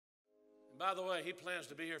by the way, he plans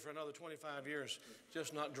to be here for another 25 years,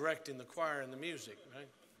 just not directing the choir and the music, right?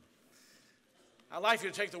 I'd like you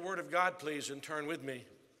to take the Word of God, please, and turn with me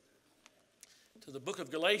to the book of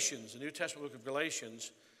Galatians, the New Testament book of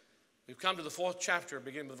Galatians. We've come to the 4th chapter,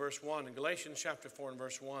 beginning with verse 1, in Galatians chapter 4 and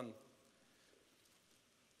verse 1.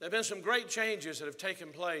 There have been some great changes that have taken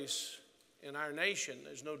place in our nation.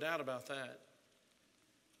 There's no doubt about that.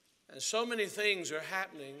 And so many things are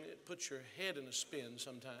happening, it puts your head in a spin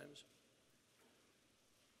sometimes.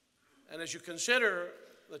 And as you consider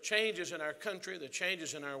the changes in our country, the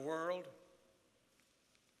changes in our world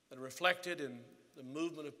that are reflected in the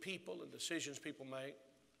movement of people and decisions people make,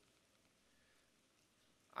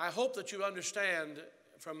 I hope that you understand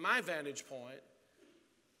from my vantage point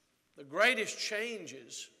the greatest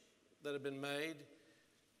changes that have been made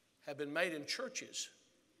in churches.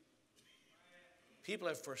 People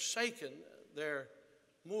have forsaken their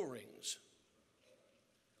moorings.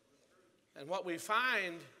 And what we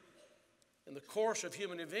find in the course of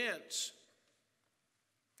human events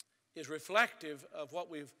is reflective of what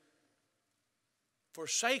we've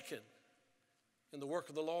forsaken in the work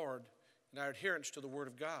of the Lord and our adherence to the Word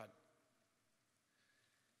of God.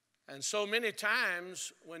 And so many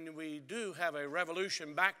times when we do have a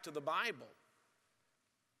revolution back to the Bible,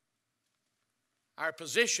 our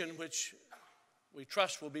position, which we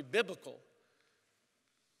trust will be biblical,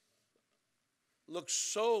 looks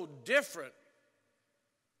so different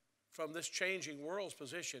from this changing world's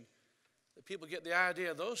position that people get the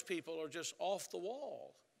idea those people are just off the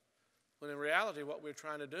wall. When in reality what we're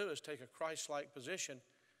trying to do is take a Christ-like position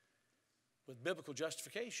with biblical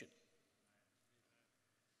justification.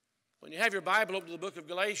 When you have your Bible open to the book of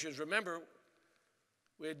Galatians, remember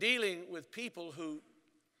we're dealing with people who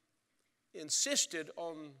insisted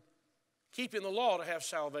on keeping the law to have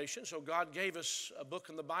salvation. So God gave us a book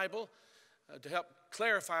in the Bible to help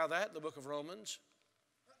clarify that, the book of Romans.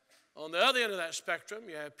 On the other end of that spectrum,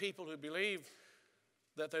 you have people who believe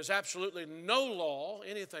that there's absolutely no law,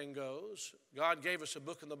 anything goes. God gave us a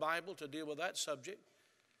book in the Bible to deal with that subject,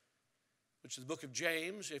 which is the book of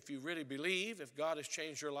James. If you really believe, if God has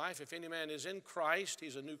changed your life, if any man is in Christ,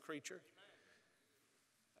 he's a new creature.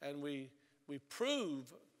 And we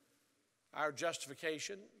prove our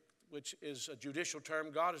justification, which is a judicial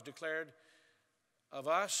term God has declared of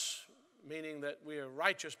us, meaning that we are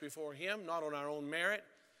righteous before Him, not on our own merit,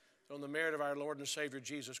 but on the merit of our Lord and Savior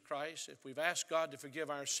Jesus Christ. If we've asked God to forgive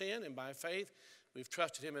our sin, and by faith we've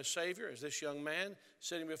trusted Him as Savior, as this young man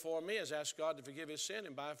sitting before me has asked God to forgive his sin,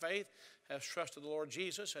 and by faith has trusted the Lord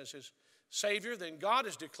Jesus as his Savior, then God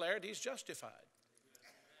has declared he's justified.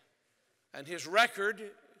 And his record,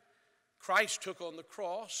 Christ took on the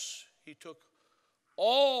cross. He took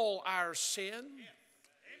all our sin,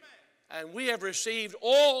 and we have received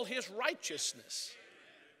all his righteousness.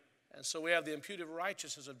 And so we have the imputed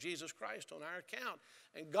righteousness of Jesus Christ on our account.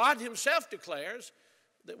 And God himself declares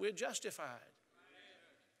that we're justified.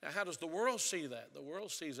 Now, how does the world see that? The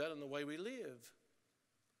world sees that in the way we live.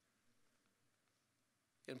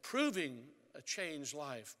 Improving a changed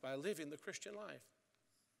life by living the Christian life.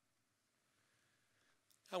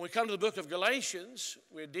 And we come to the book of Galatians,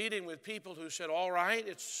 we're dealing with people who said, all right,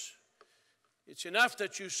 it's enough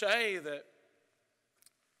that you say that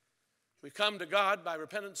we come to God by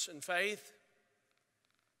repentance and faith.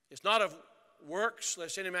 It's not of works,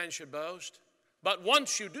 lest any man should boast. But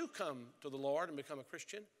once you do come to the Lord and become a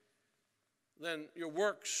Christian, then your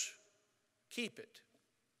works keep it.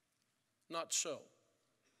 Not so.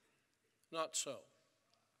 Not so.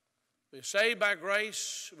 We're saved by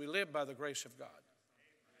grace, we live by the grace of God.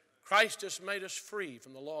 Christ has made us free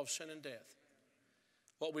from the law of sin and death.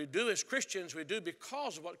 What we do as Christians, we do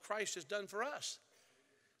because of what Christ has done for us.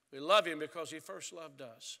 We love him because he first loved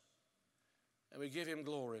us. And we give him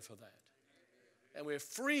glory for that. And we're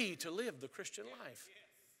free to live the Christian life.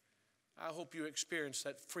 I hope you experience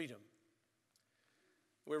that freedom.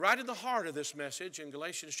 We're right in the heart of this message in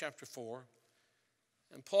Galatians chapter 4.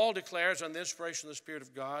 And Paul declares on the inspiration of the Spirit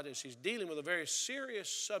of God as he's dealing with a very serious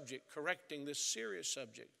subject, correcting this serious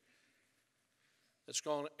subject that's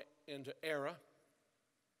gone into error.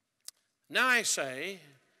 Now I say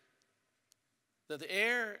that the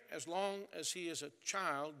heir, as long as he is a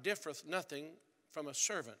child, differeth nothing from a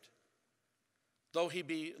servant, though he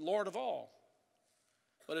be Lord of all,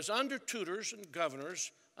 but is under tutors and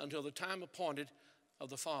governors until the time appointed of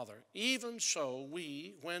the Father. Even so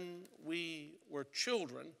we, when we were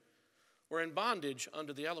children, were in bondage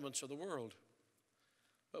under the elements of the world.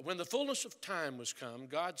 But when the fullness of time was come,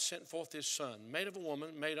 God sent forth his Son, made of a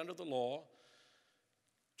woman, made under the law,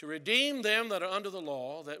 to redeem them that are under the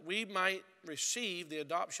law, that we might receive the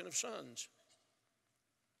adoption of sons.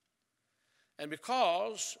 And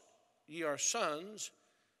because ye are sons,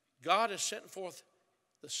 God has sent forth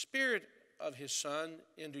the Spirit of his Son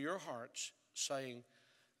into your hearts, saying,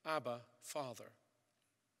 Abba, Father.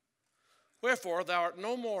 Wherefore thou art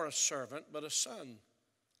no more a servant, but a son.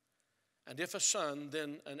 And if a son,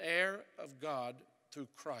 then an heir of God through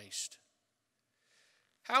Christ.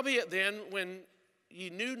 Howbeit then, when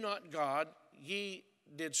ye knew not God, ye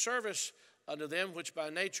did service unto them which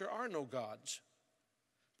by nature are no gods.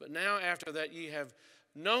 But now after that ye have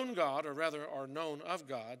known God, or rather are known of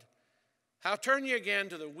God, how turn ye again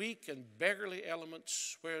to the weak and beggarly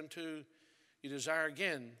elements whereunto ye desire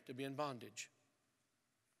again to be in bondage?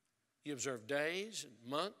 Ye observe days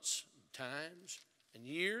and months and times and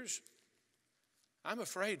years. I'm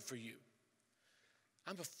afraid for you.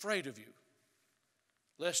 I'm afraid of you,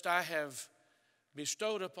 lest I have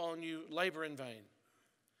bestowed upon you labor in vain.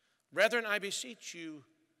 Brethren, I beseech you,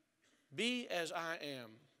 be as I am,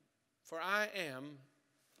 for I am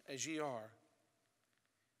as ye are.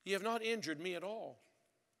 Ye have not injured me at all.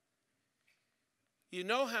 You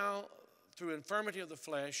know how through infirmity of the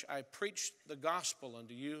flesh I preached the gospel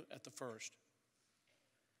unto you at the first.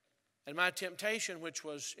 And my temptation which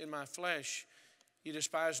was in my flesh ye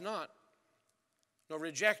despised not, nor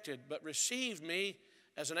rejected, but received me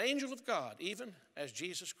as an angel of God, even as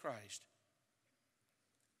Jesus Christ.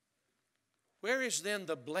 Where is then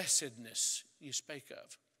the blessedness ye spake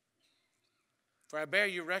of? For I bear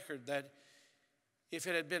you record that if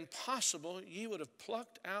it had been possible, ye would have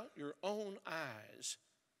plucked out your own eyes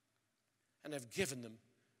and have given them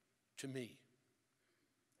to me.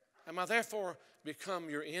 Am I therefore become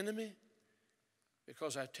your enemy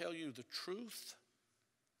because I tell you the truth?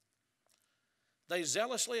 They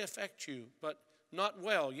zealously affect you, but not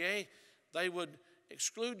well. Yea, they would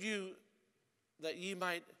exclude you that ye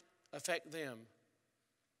might affect them.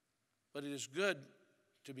 But it is good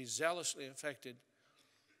to be zealously affected,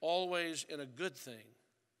 always in a good thing,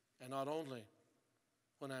 and not only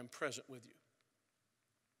when I'm present with you.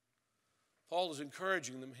 Paul is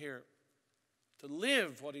encouraging them here to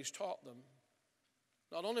live what he's taught them,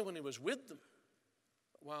 not only when he was with them,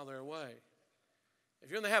 but while they're away. If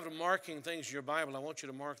you're in the habit of marking things in your Bible, I want you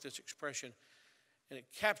to mark this expression, and it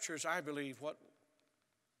captures, I believe, what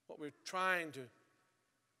we're trying to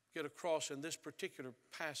get across in this particular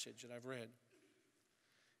passage that I've read.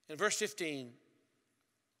 In verse 15,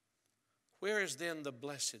 where is then the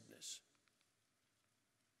blessedness?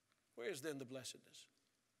 Where is then the blessedness?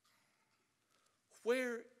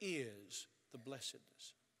 Where is the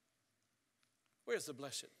blessedness? Where is the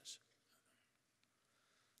blessedness?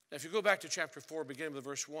 Now, if you go back to chapter 4, beginning with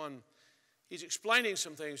verse 1, he's explaining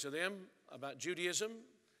some things to them about Judaism,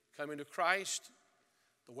 coming to Christ.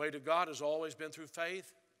 The way to God has always been through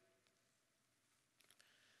faith.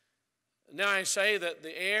 Now I say that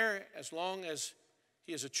the heir, as long as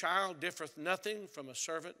he is a child, differeth nothing from a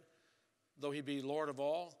servant, though he be Lord of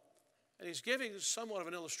all. And he's giving somewhat of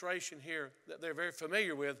an illustration here that they're very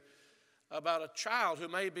familiar with about a child who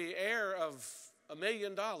may be heir of $1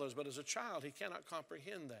 million, but as a child he cannot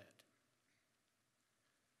comprehend that.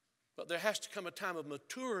 But there has to come a time of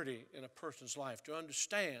maturity in a person's life to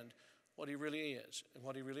understand what he really is and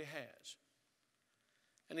what he really has.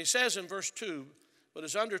 And he says in verse 2, but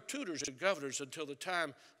is under tutors and governors until the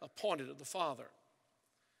time appointed of the Father.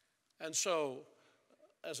 And so,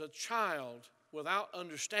 as a child, without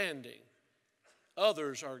understanding,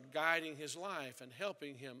 others are guiding his life and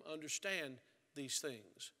helping him understand these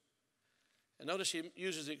things. And notice he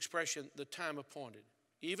uses the expression, the time appointed.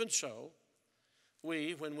 Even so,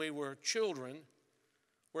 we, when we were children,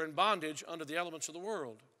 were in bondage under the elements of the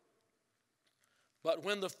world. But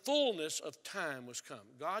when the fullness of time was come,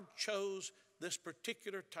 God chose this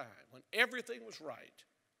particular time when everything was right.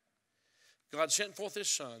 God sent forth his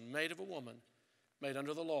Son, made of a woman, made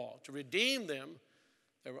under the law, to redeem them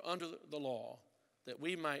that were under the law, that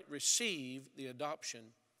we might receive the adoption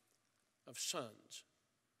of sons.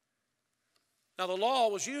 Now, the law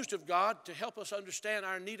was used of God to help us understand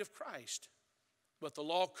our need of Christ, but the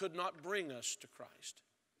law could not bring us to Christ.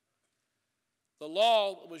 The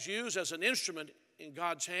law was used as an instrument in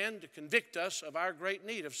God's hand to convict us of our great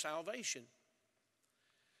need of salvation.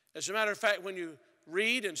 As a matter of fact, when you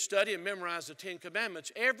read and study and memorize the 10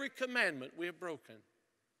 Commandments, every commandment we have broken,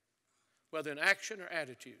 whether in action or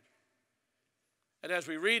attitude. And as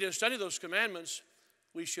we read and study those commandments,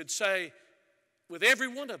 we should say, with every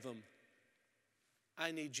one of them,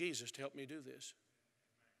 I need Jesus to help me do this.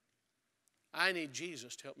 I need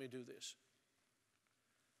Jesus to help me do this.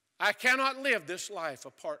 I cannot live this life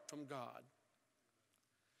apart from God.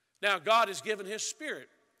 Now, God has given his Spirit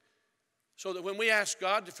So that when we ask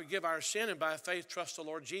God to forgive our sin and by faith trust the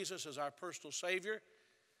Lord Jesus as our personal Savior,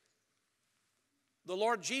 the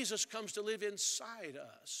Lord Jesus comes to live inside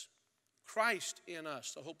us. Christ in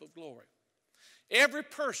us, the hope of glory. Every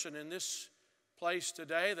person in this place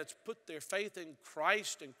today that's put their faith in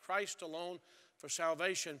Christ and Christ alone for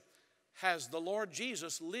salvation has the Lord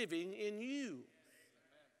Jesus living in you.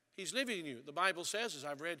 He's living in you. The Bible says, as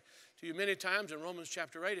I've read to you many times in Romans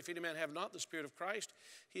chapter 8, if any man have not the Spirit of Christ,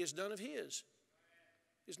 he is none of his.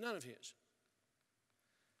 He is none of his.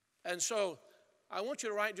 And so I want you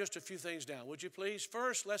to write just a few things down, would you please?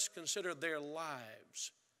 First, let's consider their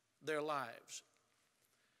lives. Their lives.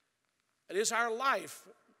 It is our life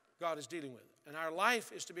God is dealing with, and our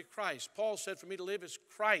life is to be Christ. Paul said, for me to live is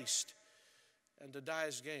Christ, and to die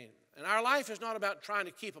is gain. And our life is not about trying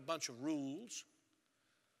to keep a bunch of rules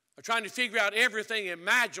or trying to figure out everything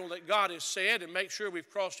imaginable that God has said and make sure we've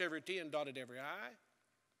crossed every T and dotted every I.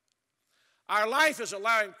 Our life is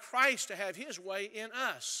allowing Christ to have his way in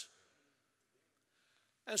us.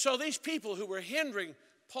 And so these people who were hindering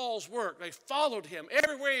Paul's work, they followed him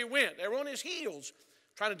everywhere he went. They were on his heels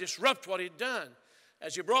trying to disrupt what he'd done.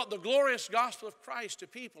 As he brought the glorious gospel of Christ to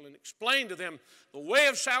people and explained to them the way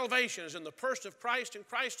of salvation is in the person of Christ and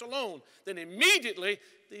Christ alone, then immediately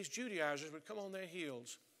these Judaizers would come on their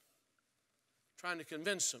heels trying to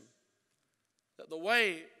convince them that the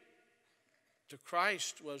way to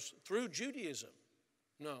Christ was through Judaism.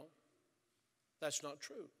 No, that's not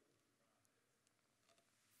true.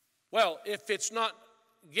 Well, if it's not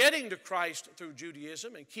getting to Christ through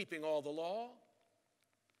Judaism and keeping all the law,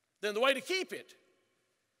 then the way to keep it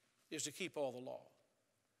is to keep all the law.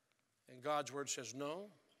 And God's word says, no,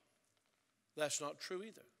 that's not true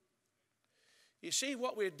either. You see,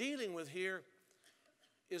 what we're dealing with here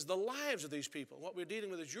is the lives of these people. What we're dealing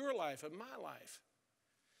with is your life and my life.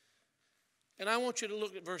 And I want you to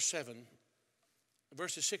look at verse 7,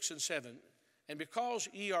 verses 6 and 7. And because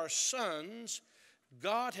ye are sons,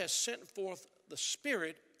 God has sent forth the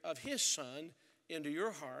Spirit of his Son into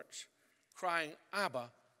your hearts, crying, Abba,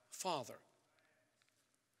 Father.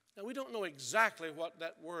 Now, we don't know exactly what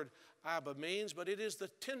that word Abba means, but it is the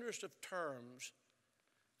tenderest of terms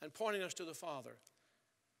and pointing us to the Father.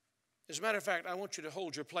 As a matter of fact, I want you to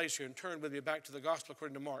hold your place here and turn with me back to the Gospel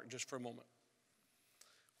according to Mark just for a moment.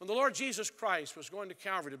 When the Lord Jesus Christ was going to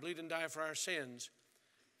Calvary to bleed and die for our sins,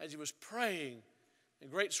 as he was praying,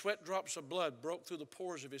 and great sweat drops of blood broke through the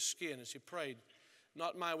pores of his skin as he prayed,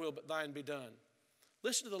 not my will, but thine be done.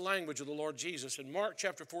 Listen to the language of the Lord Jesus. In Mark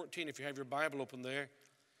chapter 14, if you have your Bible open there,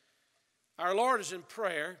 our Lord is in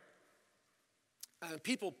prayer, and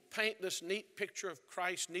people paint this neat picture of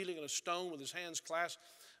Christ kneeling at a stone with his hands clasped,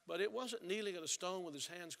 but it wasn't kneeling at a stone with his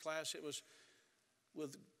hands clasped. It was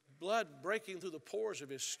with blood breaking through the pores of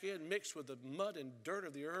his skin, mixed with the mud and dirt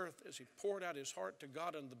of the earth as he poured out his heart to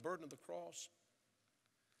God under the burden of the cross.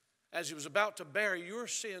 As he was about to bear your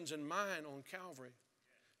sins and mine on Calvary,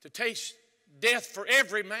 to taste death for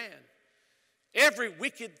every man, every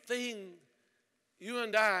wicked thing you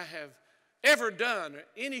and I have ever done, or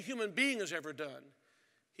any human being has ever done.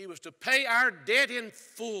 He was to pay our debt in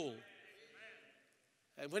full.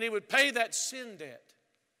 And when he would pay that sin debt,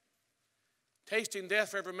 tasting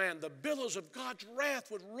death for every man, the billows of God's wrath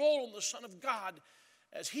would roll on the Son of God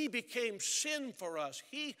as he became sin for us.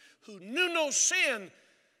 He who knew no sin,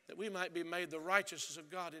 that we might be made the righteousness of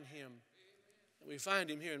God in him. And we find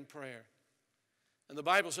him here in prayer. And the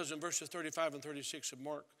Bible says in verses 35 and 36 of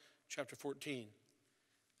Mark chapter 14,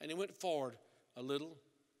 and he went forward a little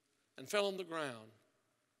and fell on the ground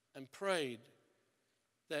and prayed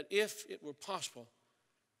that if it were possible,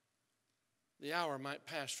 the hour might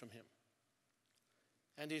pass from him.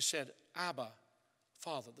 And he said, Abba,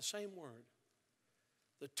 Father, the same word,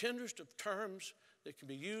 the tenderest of terms that can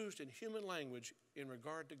be used in human language in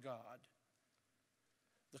regard to God.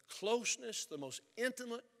 The closeness, the most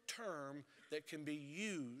intimate term that can be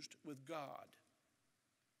used with God.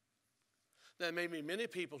 There may be many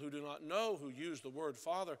people who do not know who use the word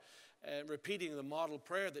Father repeating the model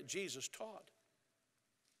prayer that Jesus taught.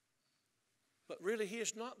 But really, he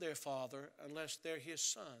is not their Father unless they're his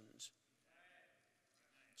sons.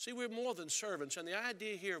 See, we're more than servants. And the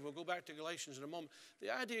idea here, we'll go back to Galatians in a moment,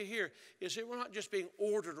 the idea here is that we're not just being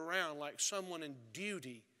ordered around like someone in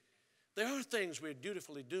duty. There are things we're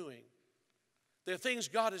dutifully doing. There are things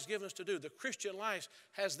God has given us to do. The Christian life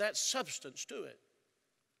has that substance to it.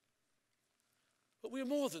 But we're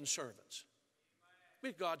more than servants.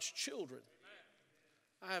 We're God's children.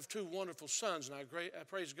 I have two wonderful sons, and I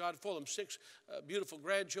praise God for them. 6 beautiful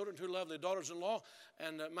grandchildren, 2 lovely daughters-in-law,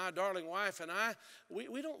 and my darling wife and I,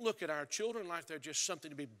 we don't look at our children like they're just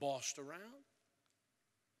something to be bossed around.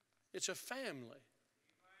 It's a family.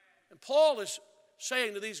 And Paul is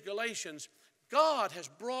saying to these Galatians, God has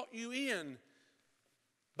brought you in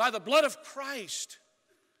by the blood of Christ.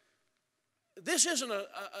 This isn't a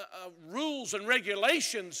rules and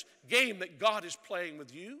regulations game that God is playing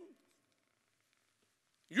with you.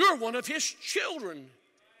 You're one of His children.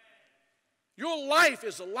 Your life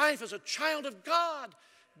is a life as a child of God.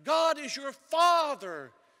 God is your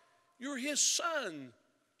Father. You're His Son.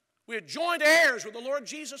 We're joint heirs with the Lord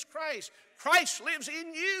Jesus Christ. Christ lives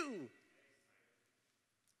in you.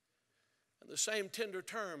 And the same tender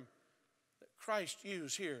term that Christ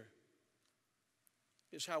used here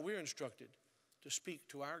is how we're instructed to speak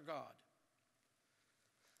to our God.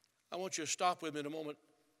 I want you to stop with me in a moment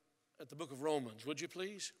at the book of Romans, would you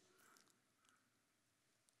please?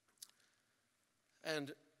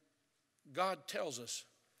 And God tells us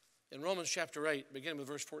in Romans chapter 8, beginning with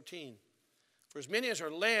verse 14, for as many as are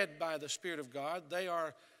led by the Spirit of God, they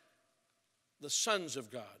are the sons of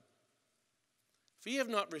God. For ye have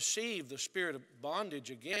not received the spirit of bondage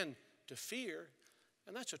again to fear,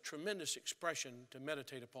 and that's a tremendous expression to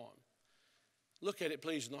meditate upon. Look at it,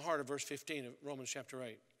 please, in the heart of verse 15 of Romans chapter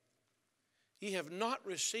 8. Ye have not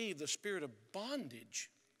received the spirit of bondage,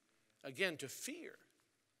 again, to fear.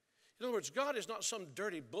 In other words, God is not some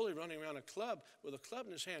dirty bully running around a club with a club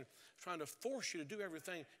in his hand trying to force you to do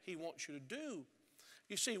everything He wants you to do.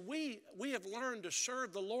 You see, we have learned to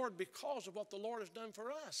serve the Lord because of what the Lord has done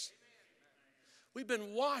for us. We've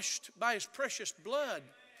been washed by His precious blood.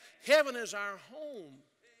 Heaven is our home.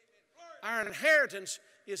 Our inheritance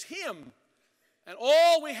is Him. And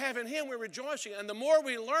all we have in Him, we're rejoicing. And the more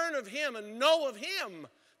we learn of Him and know of Him,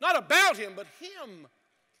 not about Him, but Him,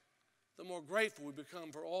 the more grateful we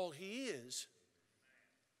become for all He is.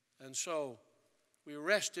 And so we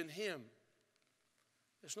rest in Him.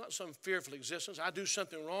 It's not some fearful existence. I do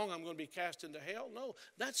something wrong, I'm going to be cast into hell. No,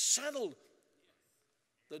 that's settled.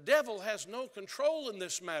 The devil has no control in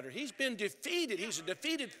this matter. He's been defeated. He's a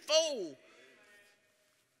defeated foe.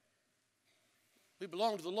 We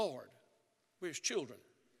belong to the Lord. We're His children.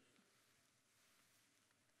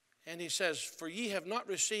 And He says, for ye have not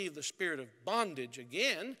received the spirit of bondage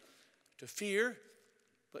again to fear,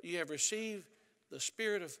 but ye have received the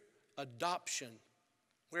spirit of adoption,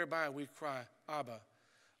 whereby we cry, Abba,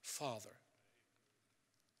 Father.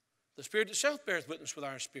 The Spirit itself beareth witness with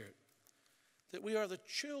our spirit that we are the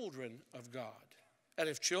children of God. And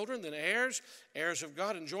if children, then heirs, heirs of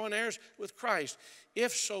God, and joint heirs with Christ,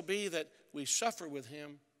 if so be that we suffer with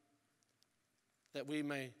Him, that we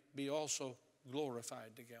may be also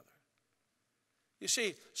glorified together. You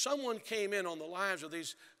see, someone came in on the lives of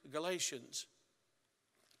these Galatians,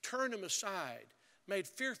 turned them aside, made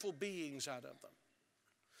fearful beings out of them,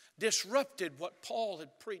 disrupted what Paul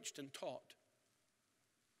had preached and taught.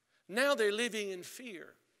 Now they're living in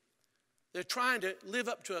fear. They're trying to live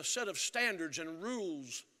up to a set of standards and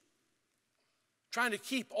rules, trying to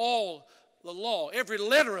keep all the law, every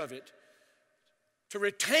letter of it, to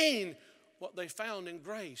retain what they found in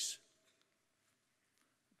grace.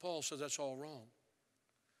 Paul says that's all wrong.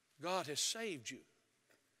 God has saved you,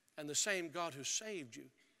 and the same God who saved you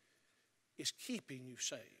is keeping you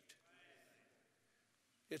saved.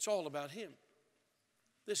 It's all about Him.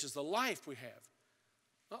 This is the life we have,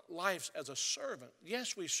 not life as a servant.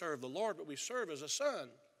 Yes, we serve the Lord, but we serve as a son.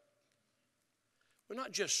 We're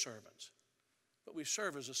not just servants, but we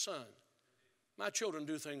serve as a son. My children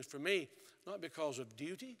do things for me, not because of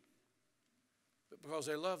duty, but because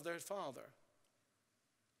they love their father.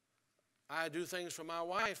 I do things for my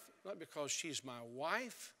wife, not because she's my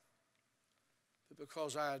wife, but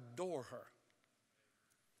because I adore her.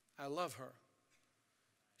 I love her.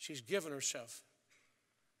 She's given herself,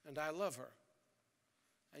 and I love her.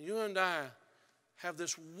 And you and I have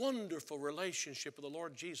this wonderful relationship with the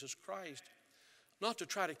Lord Jesus Christ, not to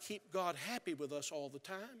try to keep God happy with us all the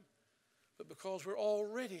time, but because we're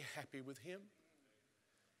already happy with Him.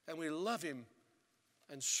 And we love Him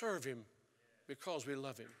and serve Him because we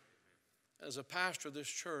love Him. As a pastor of this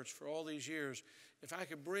church for all these years, if I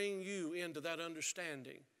could bring you into that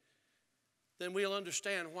understanding, then we'll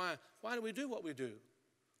understand why do we do what we do?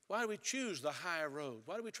 Why do we choose the higher road?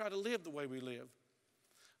 Why do we try to live the way we live?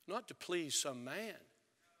 Not to please some man,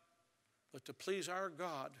 but to please our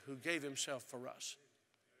God who gave Himself for us.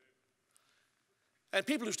 And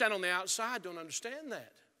people who stand on the outside don't understand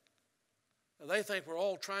that. They think we're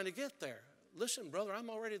all trying to get there. Listen, brother, I'm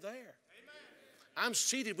already there. Amen. I'm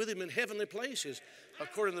seated with Him in heavenly places,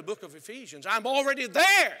 according to the book of Ephesians. I'm already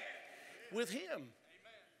there with Him. Amen.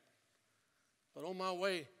 But on my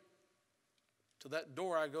way to that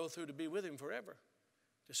door I go through to be with Him forever,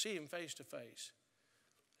 to see Him face to face,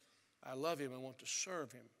 I love Him and want to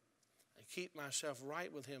serve Him keep myself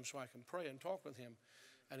right with Him so I can pray and talk with Him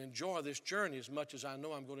and enjoy this journey as much as I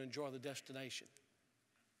know I'm going to enjoy the destination.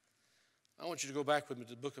 I want you to go back with me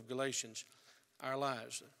to the book of Galatians, our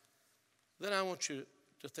lives. Then I want you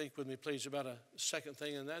to think with me, please, about a second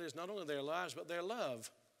thing, and that is not only their lives, but their love.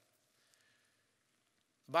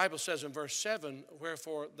 The Bible says in verse 7,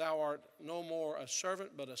 wherefore thou art no more a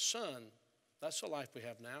servant, but a son. That's the life we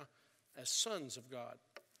have now, as sons of God.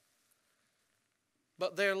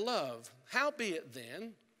 But their love, howbeit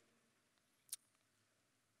then,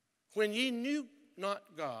 when ye knew not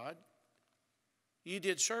God, ye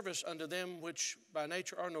did service unto them which by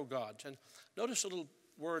nature are no gods. And notice the little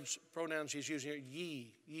words, pronouns he's using here,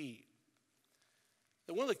 ye, ye.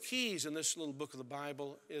 And one of the keys in this little book of the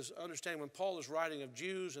Bible is understanding when Paul is writing of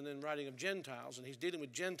Jews and then writing of Gentiles, and he's dealing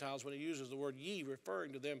with Gentiles when he uses the word ye,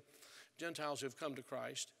 referring to them, Gentiles who have come to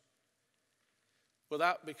Christ,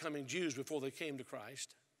 without becoming Jews before they came to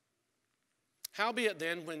Christ. Howbeit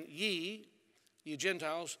then, when ye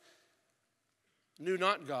Gentiles, knew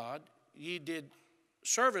not God, ye did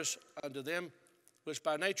service unto them which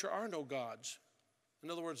by nature are no gods. In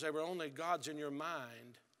other words, they were only gods in your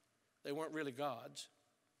mind. They weren't really gods.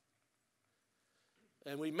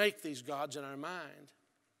 And we make these gods in our mind.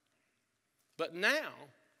 But now,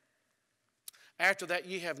 after that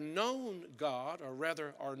ye have known God, or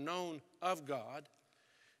rather are known of God,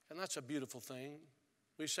 and that's a beautiful thing.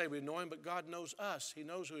 We say we know Him, but God knows us. He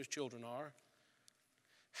knows who His children are.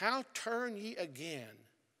 How turn ye again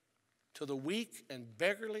to the weak and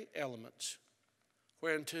beggarly elements,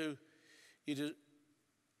 whereunto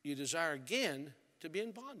you desire again to be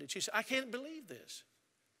in bondage? He said, I can't believe this.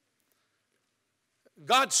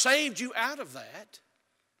 God saved you out of that,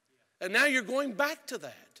 and now you're going back to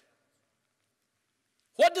that.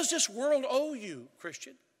 What does this world owe you,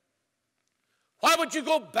 Christian? Why would you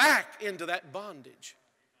go back into that bondage,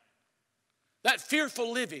 that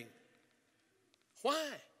fearful living? Why?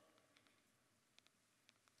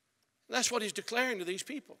 That's what he's declaring to these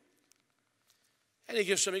people. And he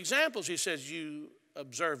gives some examples. He says, you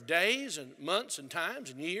observe days and months and times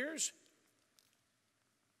and years.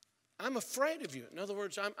 I'm afraid of you. In other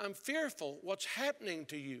words, I'm fearful what's happening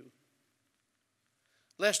to you.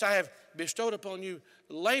 Lest I have bestowed upon you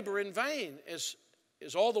labor in vain.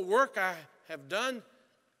 Is all the work I have done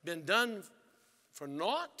been done for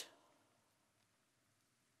naught?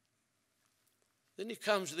 Then he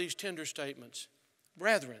comes to these tender statements.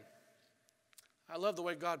 Brethren, I love the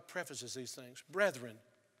way God prefaces these things. Brethren,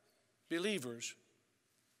 believers,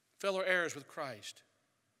 fellow heirs with Christ,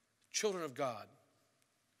 children of God,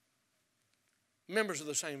 members of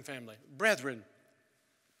the same family. Brethren,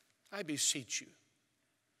 I beseech you,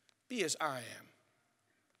 be as I am,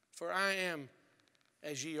 for I am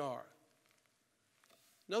as ye are.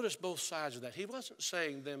 Notice both sides of that. He wasn't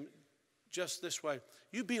saying them just this way.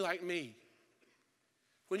 You be like me.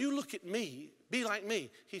 When you look at me, be like me.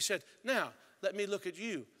 He said, now, let me look at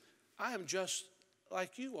you. I am just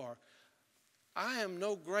like you are. I am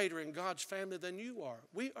no greater in God's family than you are.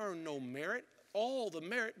 We earn no merit. All the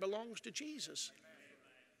merit belongs to Jesus.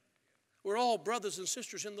 We're all brothers and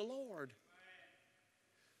sisters in the Lord.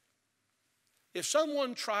 If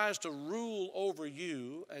someone tries to rule over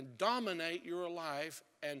you and dominate your life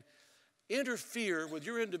and interfere with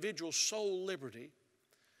your individual soul liberty,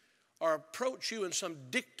 or approach you in some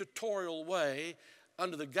dictatorial way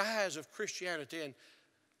under the guise of Christianity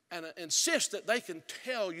and insist that they can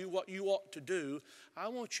tell you what you ought to do, I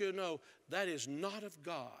want you to know that is not of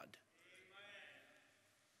God.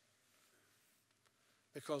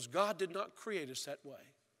 Because God did not create us that way.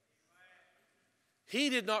 He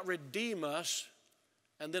did not redeem us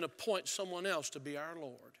and then appoint someone else to be our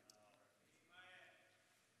Lord.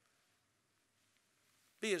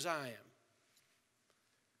 Be as I am.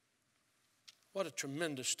 What a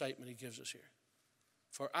tremendous statement he gives us here.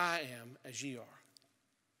 For I am as ye are.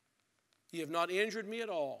 Ye have not injured me at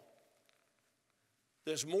all.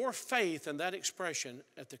 There's more faith in that expression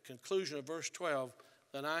at the conclusion of verse 12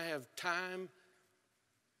 than I have time,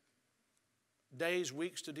 days,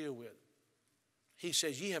 weeks to deal with. He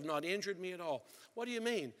says, ye have not injured me at all. What do you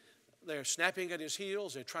mean? They're snapping at his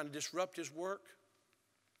heels. They're trying to disrupt his work.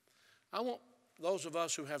 I want those of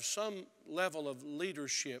us who have some level of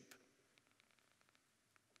leadership,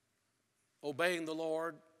 obeying the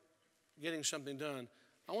Lord, getting something done,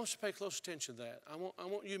 I want us to pay close attention to that. I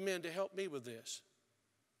want you men to help me with this.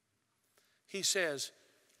 He says,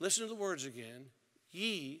 listen to the words again,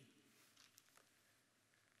 ye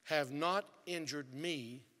have not injured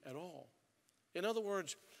me at all. In other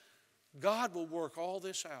words, God will work all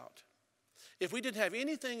this out. If we didn't have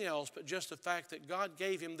anything else but just the fact that God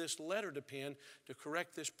gave him this letter to pen to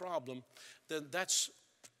correct this problem, then that's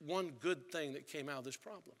one good thing that came out of this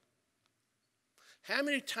problem. How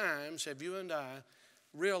many times have you and I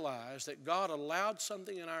realized that God allowed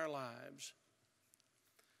something in our lives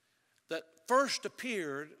that first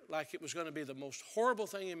appeared like it was going to be the most horrible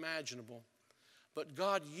thing imaginable, but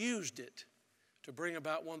God used it to bring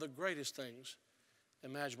about one of the greatest things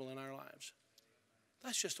imaginable in our lives?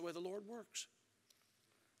 That's just the way the Lord works.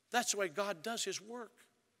 That's the way God does his work.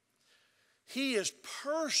 He is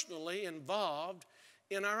personally involved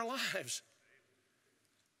in our lives.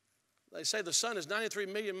 They say the sun is 93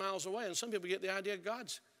 million miles away, and some people get the idea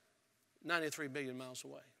God's 93 million miles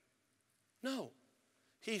away. No,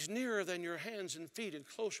 he's nearer than your hands and feet and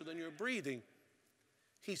closer than your breathing.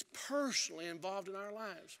 He's personally involved in our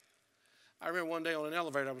lives. I remember one day on an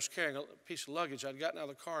elevator, I was carrying a piece of luggage. I'd gotten out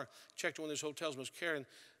of the car, checked in one of these hotels, and was carrying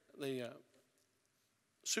the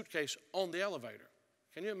suitcase on the elevator.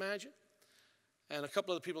 Can you imagine? And a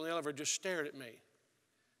couple other people in the elevator just stared at me.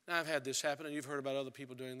 Now, I've had this happen, and you've heard about other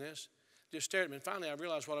people doing this. Just stared at me, and finally I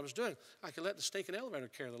realized what I was doing. I could let the stinking elevator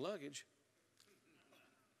carry the luggage.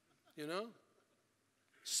 You know?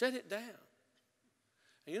 Set it down.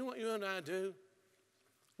 And you know what you and I do?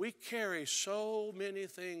 We carry so many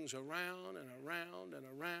things around and around and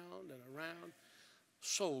around and around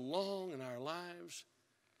so long in our lives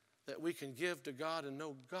that we can give to God and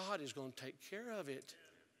know God is going to take care of it.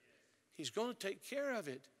 He's going to take care of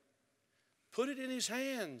it. Put it in his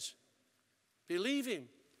hands. Believe him.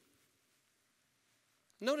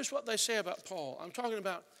 Notice what they say about Paul. I'm talking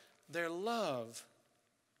about their love.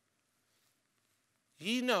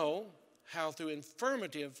 Ye know how through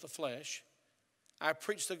infirmity of the flesh I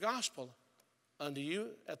preached the gospel unto you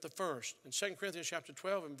at the first. In 2 Corinthians chapter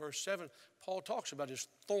 12 and verse 7, Paul talks about his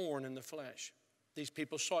thorn in the flesh. These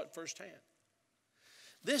people saw it firsthand.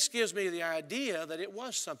 This gives me the idea that it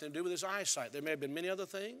was something to do with his eyesight. There may have been many other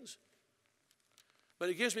things, but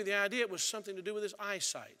it gives me the idea it was something to do with his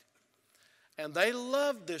eyesight. And they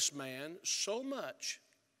loved this man so much.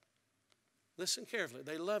 Listen carefully.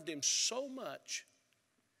 They loved him so much.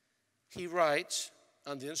 He writes,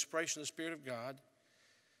 under the inspiration of the Spirit of God,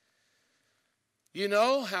 you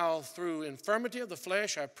know how through infirmity of the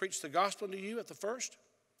flesh I preached the gospel to you at the first?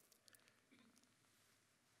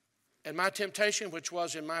 And my temptation which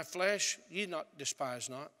was in my flesh, ye not despise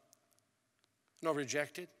not, nor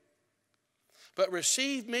rejected, but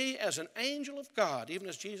received me as an angel of God, even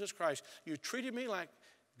as Jesus Christ. You treated me like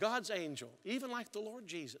God's angel, even like the Lord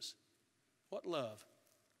Jesus. What love.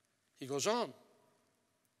 He goes on.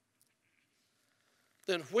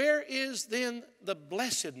 Then where is then the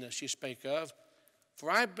blessedness you spake of? For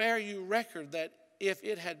I bear you record that if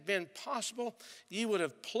it had been possible, ye would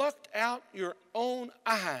have plucked out your own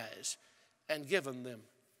eyes and given them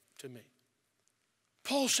to me.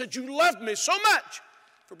 Paul said, you loved me so much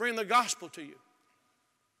for bringing the gospel to you.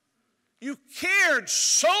 You cared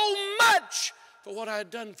so much for what I had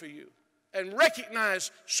done for you and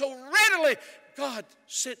recognized so readily God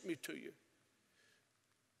sent me to you.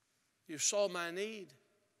 You saw my need.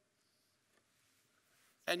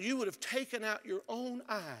 And you would have taken out your own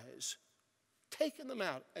eyes, taken them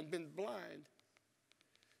out and been blind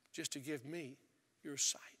just to give me your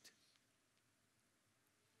sight.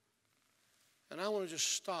 And I want to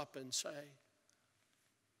just stop and say,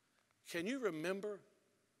 can you remember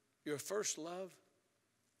your first love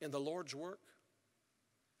in the Lord's work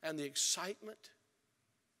and the excitement?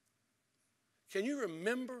 Can you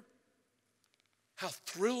remember how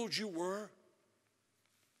thrilled you were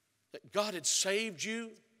that God had saved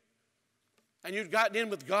you and you'd gotten in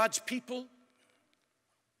with God's people?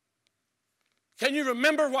 Can you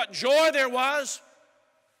remember what joy there was?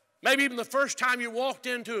 Maybe even the first time you walked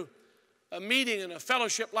into a meeting and a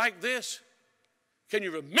fellowship like this. Can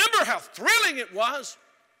you remember how thrilling it was?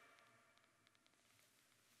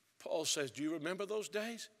 Paul says, do you remember those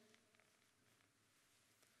days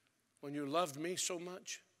when you loved me so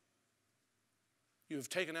much? You have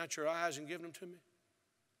taken out your eyes and given them to me.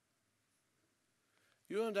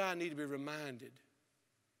 You and I need to be reminded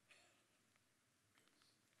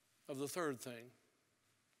of the third thing,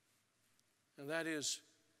 and that is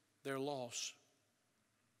their loss.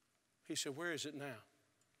 He said, where is it now?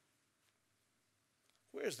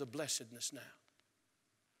 Where is the blessedness now?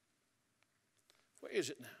 Where is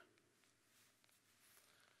it now?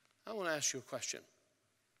 I want to ask you a question.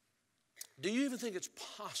 Do you even think it's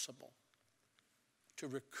possible to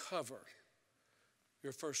recover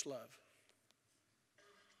your first love?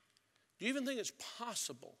 Do you even think it's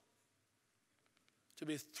possible to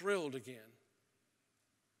be thrilled again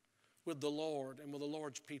with the Lord and with the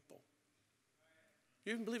Lord's people?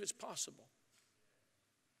 You even believe it's possible?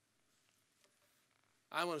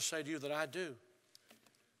 I want to say to you that I do.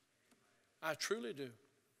 I truly do.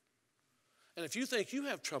 And if you think you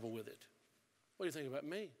have trouble with it, what do you think about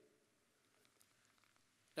me?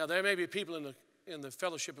 Now, there may be people in the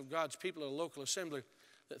fellowship of God's people in a local assembly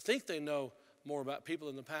that think they know more about people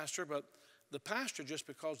than the pastor, but the pastor, just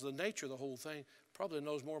because of the nature of the whole thing, probably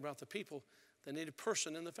knows more about the people than any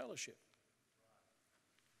person in the fellowship.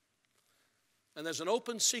 And there's an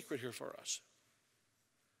open secret here for us,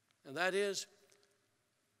 and that is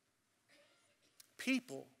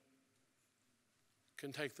people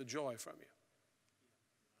can take the joy from you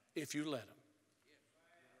if you let them.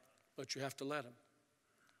 But you have to let them.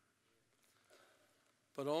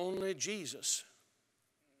 But only Jesus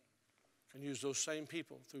can use those same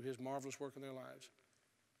people through his marvelous work in their lives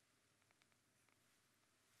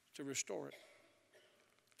to restore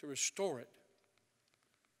it,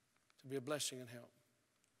 to be a blessing and help.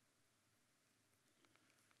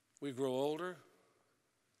 We grow older.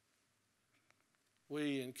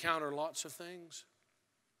 We encounter lots of things.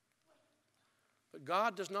 But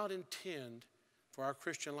God does not intend for our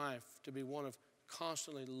Christian life to be one of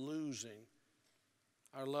constantly losing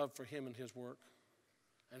our love for him and his work.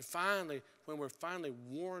 And finally, when we're finally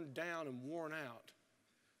worn down and worn out,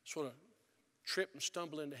 sort of trip and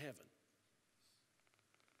stumble into heaven.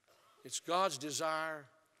 It's God's desire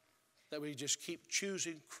that we just keep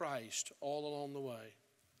choosing Christ all along the way,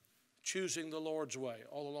 choosing the Lord's way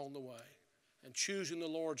all along the way, and choosing the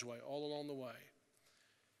Lord's way all along the way,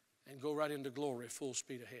 and go right into glory full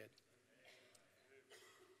speed ahead.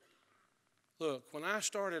 Look, when I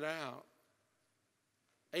started out,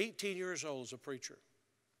 18 years old as a preacher,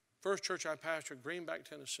 first church I pastored, Greenback,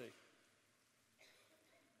 Tennessee.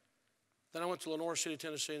 Then I went to Lenore City,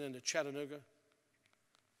 Tennessee, and then to Chattanooga,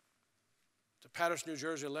 to Patterson, New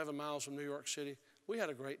Jersey, 11 miles from New York City. We had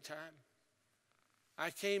a great time.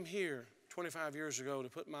 I came here 25 years ago to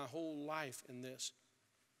put my whole life in this.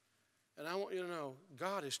 And I want you to know,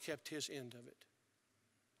 God has kept his end of it.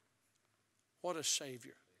 What a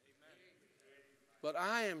Savior. But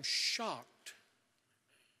I am shocked,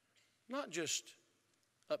 not just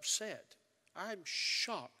upset, I'm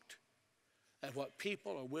shocked at what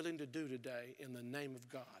people are willing to do today in the name of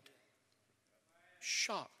God.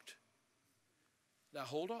 Shocked. Now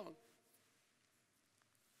hold on.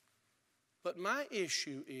 But my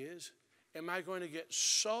issue is, am I going to get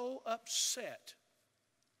so upset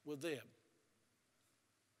with them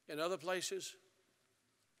in other places?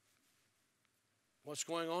 What's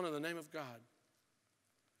going on in the name of God?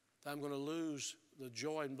 That I'm going to lose the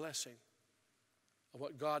joy and blessing of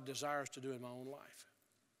what God desires to do in my own life.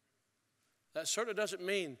 That certainly doesn't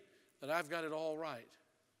mean that I've got it all right,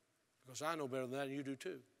 because I know better than that, and you do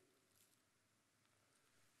too.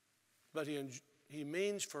 But he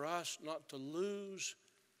means for us not to lose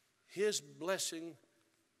his blessing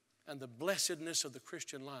and the blessedness of the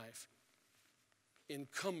Christian life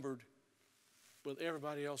encumbered with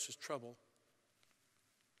everybody else's trouble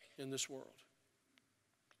in this world.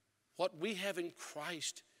 What we have in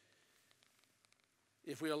Christ,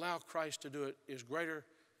 if we allow Christ to do it, is greater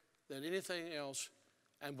than anything else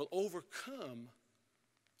and will overcome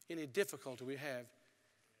any difficulty we have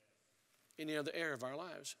in any other area of our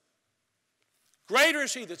lives. Greater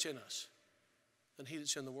is he that's in us than he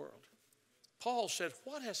that's in the world. Paul said,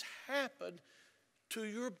 what has happened to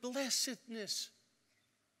your blessedness?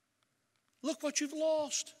 Look what you've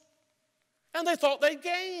lost. And they thought they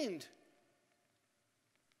gained.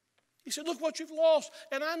 He said, look what you've lost.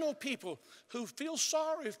 And I know people who feel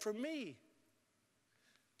sorry for me.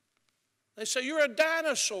 They say, you're a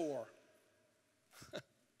dinosaur.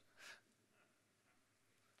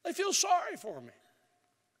 They feel sorry for me.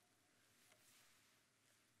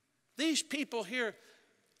 These people here,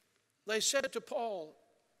 they said to Paul,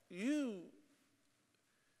 you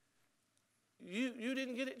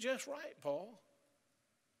didn't get it just right, Paul.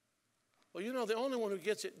 Well, you know, the only one who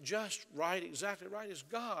gets it just right, exactly right, is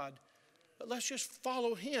God. But let's just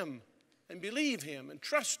follow him and believe him and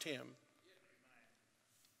trust him.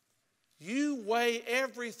 You weigh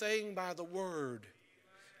everything by the word,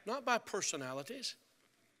 not by personalities.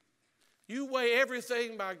 You weigh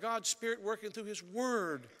everything by God's Spirit working through his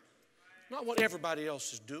word, not what everybody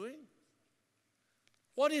else is doing.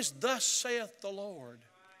 What is thus saith the Lord?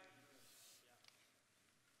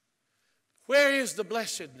 Where is the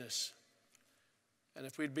blessedness? And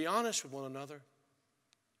if we'd be honest with one another,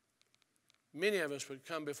 many of us would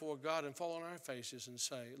come before God and fall on our faces and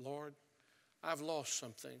say, Lord, I've lost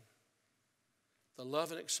something. The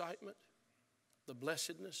love and excitement, the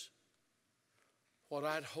blessedness, what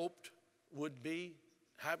I'd hoped would be,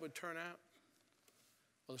 how it would turn out.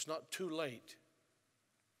 Well, it's not too late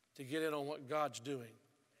to get in on what God's doing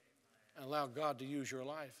and allow God to use your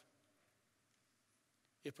life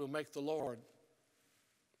if we'll make the Lord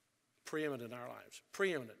preeminent in our lives.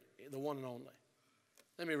 Preeminent, the one and only.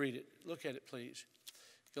 Let me read it. Look at it, please.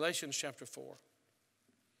 Galatians chapter 4.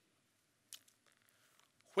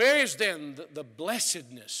 Where is then the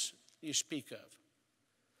blessedness you speak of?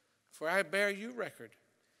 For I bear you record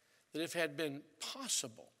that if it had been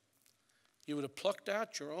possible, you would have plucked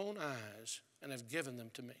out your own eyes and have given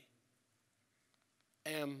them to me.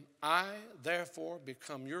 Am I therefore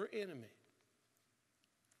become your enemy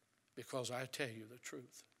because I tell you the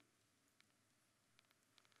truth?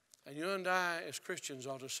 And you and I as Christians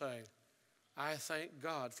ought to say, I thank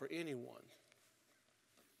God for anyone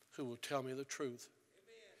who will tell me the truth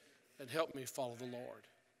and help me follow the Lord.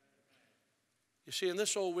 You see, in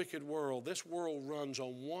this old wicked world, this world runs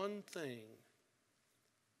on one thing,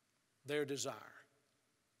 their desire.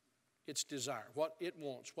 Its desire, what it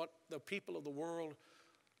wants, what the people of the world,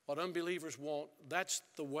 what unbelievers want, that's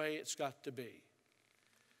the way it's got to be.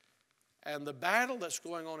 And the battle that's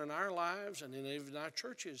going on in our lives and in even our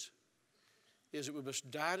churches is that we must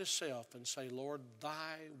die to self and say, Lord,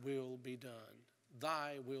 thy will be done.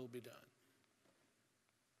 Thy will be done.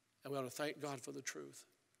 And we ought to thank God for the truth.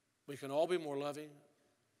 We can all be more loving,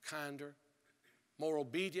 kinder, more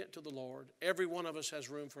obedient to the Lord. Every one of us has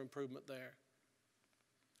room for improvement there.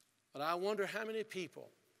 But I wonder how many people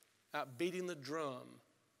out beating the drum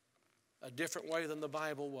a different way than the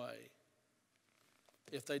Bible way,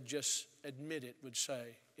 if they'd just admit it, would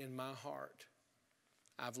say, in my heart,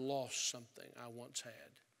 I've lost something I once had.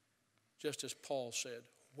 Just as Paul said,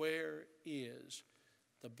 where is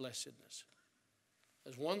the blessedness?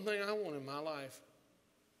 There's one thing I want in my life.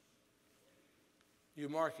 You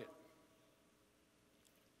mark it.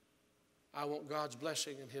 I want God's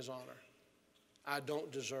blessing and His honor. I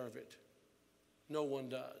don't deserve it. No one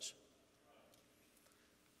does.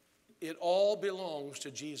 It all belongs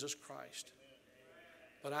to Jesus Christ.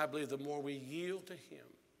 But I believe the more we yield to Him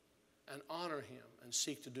and honor Him and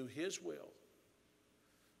seek to do His will,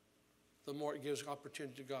 the more it gives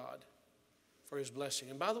opportunity to God for His blessing.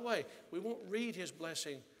 And by the way, we won't read His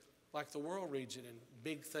blessing like the world reads it in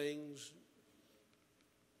big things,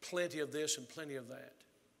 plenty of this and plenty of that.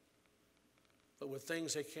 But with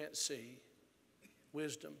things they can't see,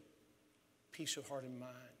 wisdom, peace of heart and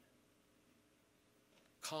mind,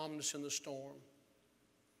 calmness in the storm,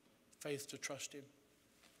 faith to trust Him.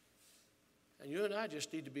 And you and I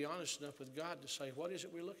just need to be honest enough with God to say, what is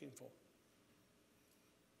it we're looking for?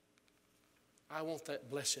 I want that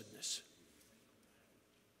blessedness.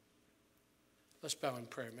 Let's bow in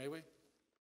prayer, may we?